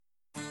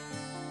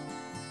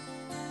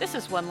This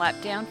is One Lap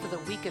Down for the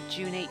week of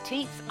June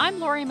 18th.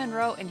 I'm Lori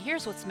Munro, and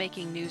here's what's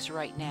making news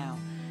right now.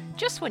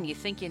 Just when you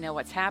think you know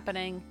what's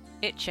happening,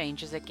 it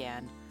changes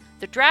again.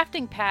 The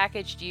drafting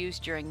package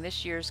used during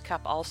this year's Cup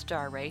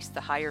All-Star race,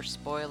 the higher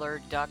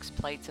spoiler, ducks,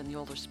 plates, and the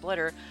older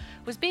splitter,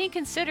 was being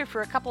considered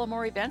for a couple of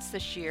more events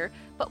this year,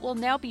 but will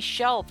now be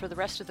shelved for the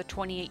rest of the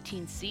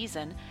 2018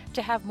 season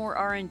to have more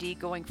R&D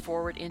going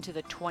forward into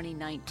the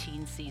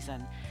 2019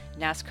 season.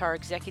 NASCAR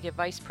Executive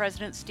Vice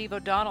President Steve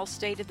O'Donnell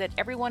stated that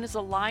everyone is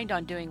aligned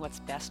on doing what's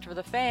best for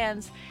the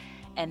fans,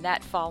 and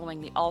that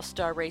following the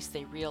All-Star race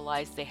they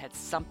realized they had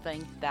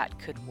something that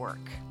could work.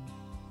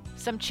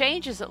 Some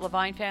changes at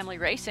Levine Family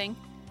Racing.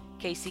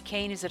 Casey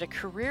Kane is at a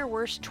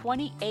career-worst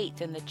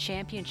 28th in the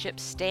championship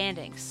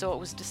standings, so it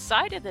was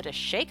decided that a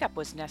shakeup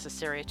was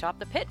necessary atop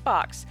the pit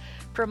box,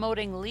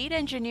 promoting lead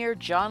engineer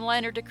John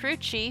Leonard to crew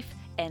chief,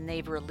 and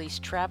they've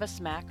released Travis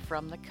Mack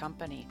from the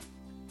company.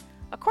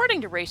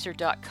 According to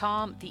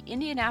Racer.com, the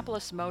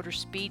Indianapolis Motor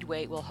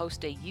Speedway will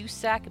host a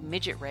USAC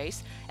midget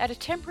race at a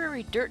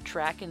temporary dirt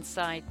track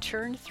inside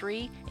Turn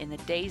 3 in the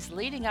days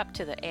leading up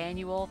to the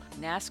annual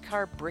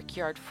NASCAR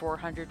Brickyard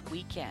 400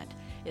 weekend.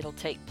 It'll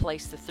take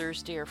place the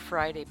Thursday or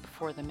Friday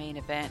before the main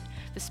event.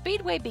 The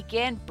Speedway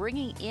began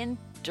bringing in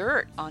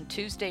dirt on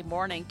Tuesday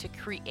morning to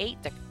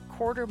create the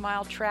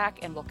quarter-mile track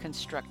and will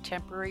construct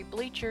temporary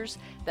bleachers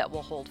that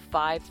will hold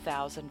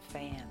 5,000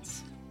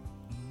 fans.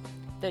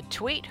 The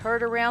tweet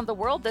heard around the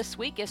world this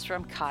week is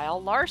from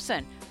Kyle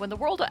Larson. When the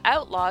World of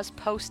Outlaws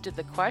posted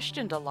the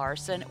question to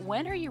Larson,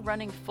 "When are you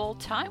running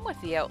full-time with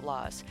the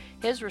Outlaws?"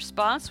 His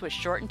response was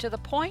short and to the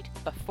point,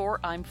 "Before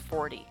I'm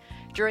 40.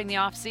 During the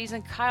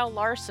off-season, Kyle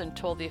Larson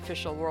told the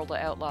official World of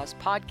Outlaws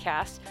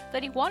podcast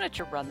that he wanted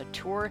to run the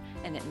tour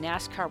and that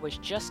NASCAR was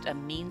just a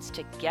means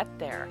to get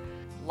there.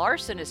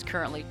 Larson is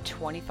currently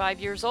 25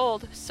 years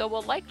old, so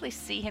we'll likely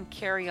see him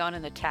carry on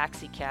in the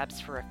taxi cabs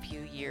for a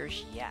few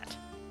years yet.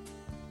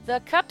 The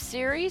Cup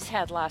Series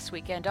had last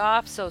weekend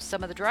off, so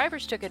some of the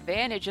drivers took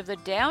advantage of the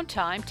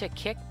downtime to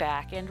kick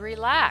back and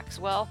relax.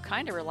 Well,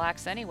 kind of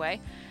relax anyway.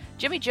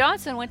 Jimmy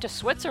Johnson went to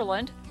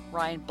Switzerland.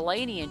 Ryan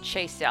Blaney and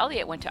Chase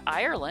Elliott went to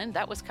Ireland.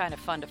 That was kind of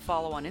fun to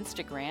follow on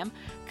Instagram.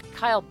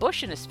 Kyle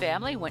Busch and his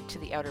family went to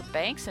the Outer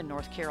Banks in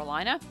North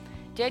Carolina.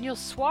 Daniel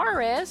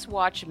Suarez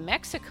watched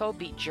Mexico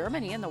beat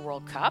Germany in the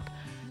World Cup.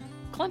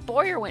 Clint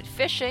Boyer went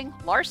fishing.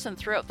 Larson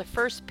threw out the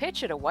first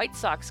pitch at a White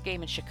Sox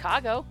game in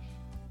Chicago.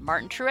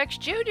 Martin Truex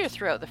Jr.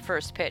 threw out the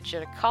first pitch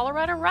at a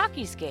Colorado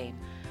Rockies game.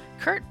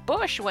 Kurt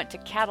Busch went to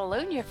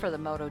Catalunya for the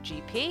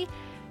MotoGP.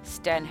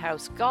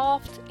 Stenhouse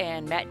golfed,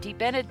 and Matt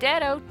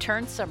DiBenedetto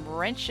turned some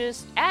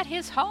wrenches at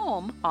his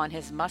home on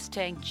his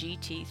Mustang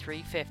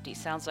GT350.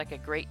 Sounds like a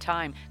great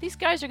time. These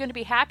guys are going to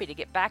be happy to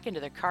get back into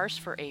their cars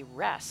for a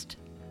rest.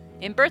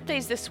 In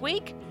birthdays this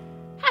week,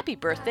 happy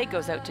birthday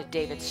goes out to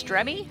David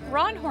Stremme,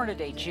 Ron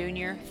Hornaday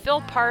Jr., Phil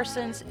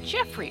Parsons,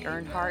 Jeffrey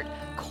Earnhardt,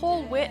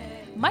 Cole Witt,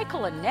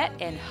 Michael Annett,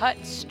 and Hut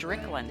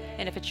Strickland.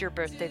 And if it's your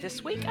birthday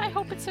this week, I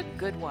hope it's a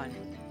good one.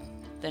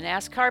 The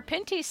NASCAR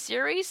Pinty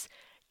Series,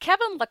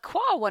 Kevin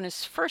Lacroix won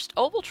his first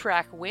oval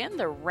track win,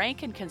 the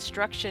Rankin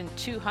Construction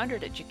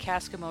 200 at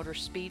Jukaska Motor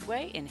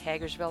Speedway in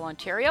Hagersville,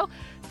 Ontario.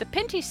 The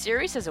Pinty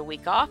Series has a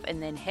week off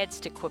and then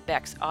heads to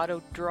Quebec's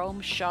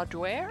Autodrome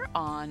Chaudière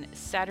on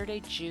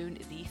Saturday, June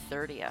the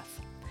 30th.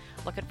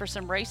 Looking for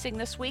some racing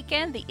this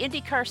weekend? The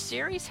IndyCar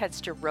Series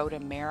heads to Road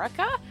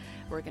America.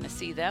 We're going to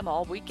see them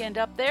all weekend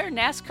up there.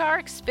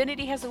 NASCAR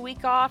Xfinity has a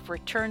week off,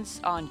 returns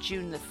on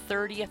June the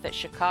 30th at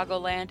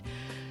Chicagoland.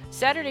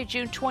 Saturday,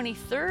 June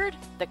 23rd,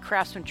 the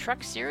Craftsman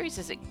Truck Series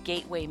is at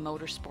Gateway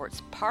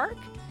Motorsports Park.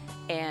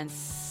 And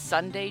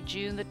Sunday,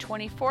 June the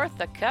 24th,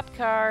 the Cup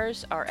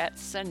Cars are at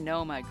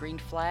Sonoma. Green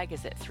Flag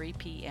is at 3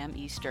 p.m.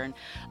 Eastern.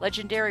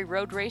 Legendary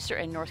road racer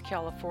and North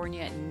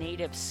California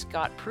native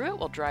Scott Pruitt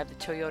will drive the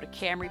Toyota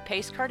Camry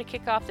pace car to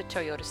kick off the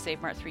Toyota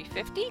Save Mart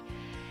 350.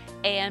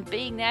 And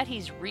being that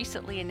he's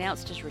recently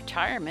announced his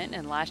retirement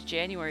in last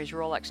January's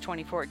Rolex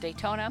 24 at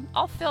Daytona,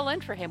 I'll fill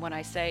in for him when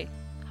I say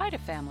hi to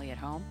family at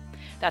home.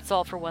 That's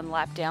all for One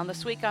Lap Down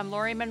this week. I'm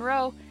Lori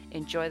Munro.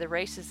 Enjoy the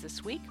races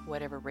this week,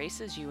 whatever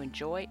races you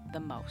enjoy the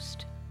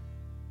most.